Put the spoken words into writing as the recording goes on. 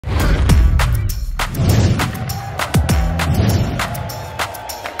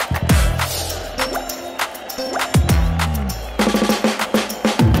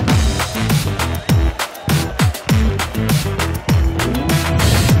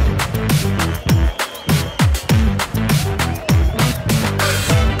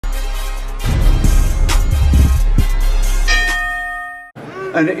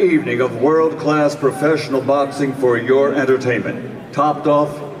an evening of world-class professional boxing for your entertainment, topped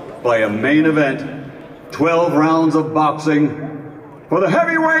off by a main event, 12 rounds of boxing for the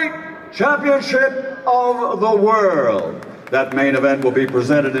heavyweight championship of the world. That main event will be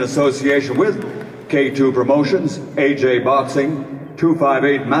presented in association with K2 Promotions, AJ Boxing,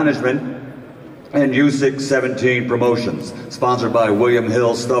 258 Management, and Usyk 17 Promotions, sponsored by William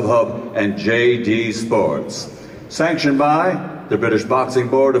Hill StubHub and JD Sports. Sanctioned by the British Boxing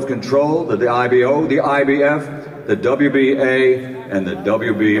Board of Control, the IBO, the IBF, the WBA, and the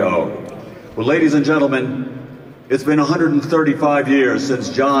WBO. Well, ladies and gentlemen, it's been 135 years since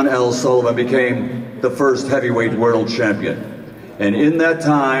John L. Sullivan became the first heavyweight world champion. And in that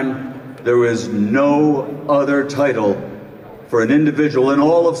time, there was no other title for an individual in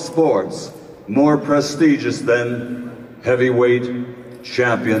all of sports more prestigious than heavyweight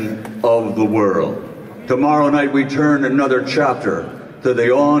champion of the world. Tomorrow night we turn another chapter to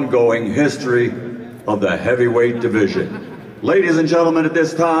the ongoing history of the heavyweight division. Ladies and gentlemen, at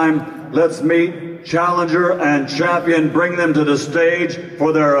this time, let's meet challenger and champion. Bring them to the stage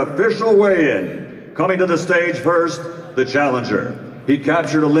for their official weigh-in. Coming to the stage first, the challenger. He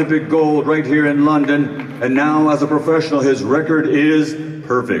captured Olympic gold right here in London, and now as a professional his record is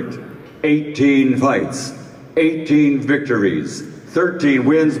perfect. 18 fights, 18 victories, 13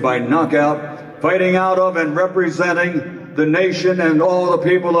 wins by knockout, fighting out of and representing the nation and all the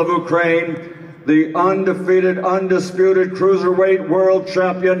people of Ukraine, the undefeated, undisputed cruiserweight world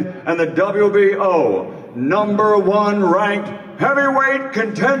champion and the WBO #1 ranked heavyweight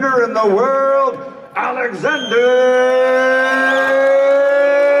contender in the world, Oleksandr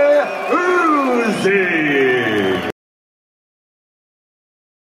Usyk.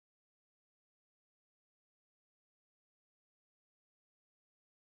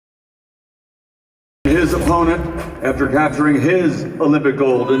 His opponent, after capturing his Olympic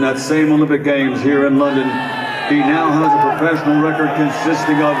gold in that same Olympic Games here in London, he now has a professional record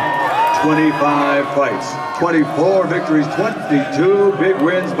consisting of 25 fights, 24 victories, 22 big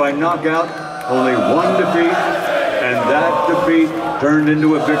wins by knockout, only one defeat, and that defeat turned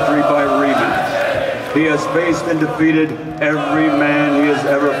into a victory by rematch. He has faced and defeated every man he has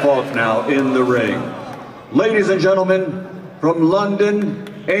ever fought now in the ring. Ladies and gentlemen, from London,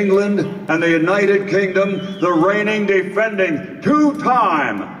 England, and the United Kingdom, the reigning, defending,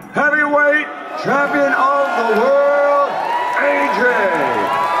 two-time heavyweight champion of the world, AJ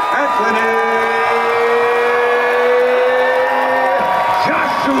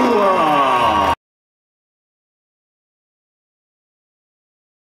Joshua.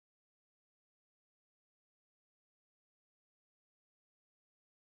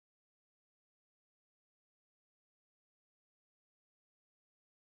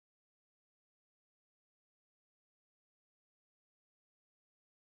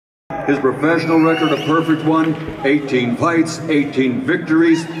 His professional record, a perfect one, 18 fights, 18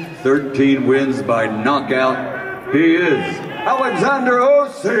 victories, 13 wins by knockout. He is Oleksandr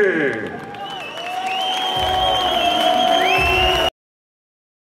Usyk.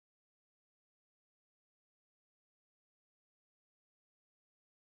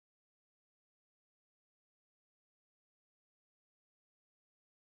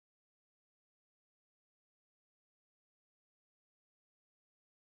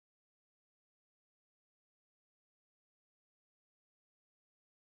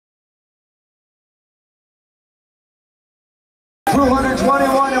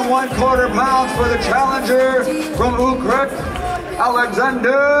 .1 pounds for the challenger from Ukraine,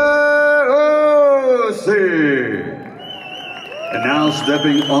 Oleksandr Usyk. And now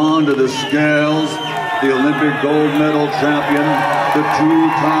stepping onto the scales, the Olympic gold medal champion, the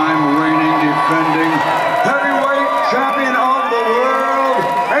two-time reigning defending heavyweight champion of the world,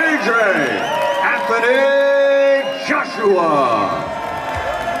 AJ Joshua.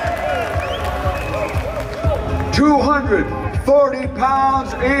 240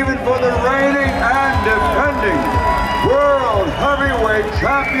 pounds even for the reigning and defending world heavyweight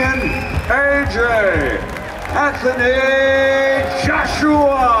champion, AJ Joshua.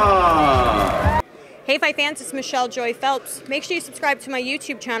 Hey Fight fans, it's Michelle Joy Phelps. Make sure you subscribe to my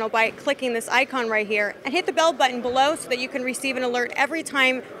YouTube channel by clicking this icon right here and hit the bell button below so that you can receive an alert every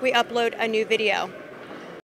time we upload a new video.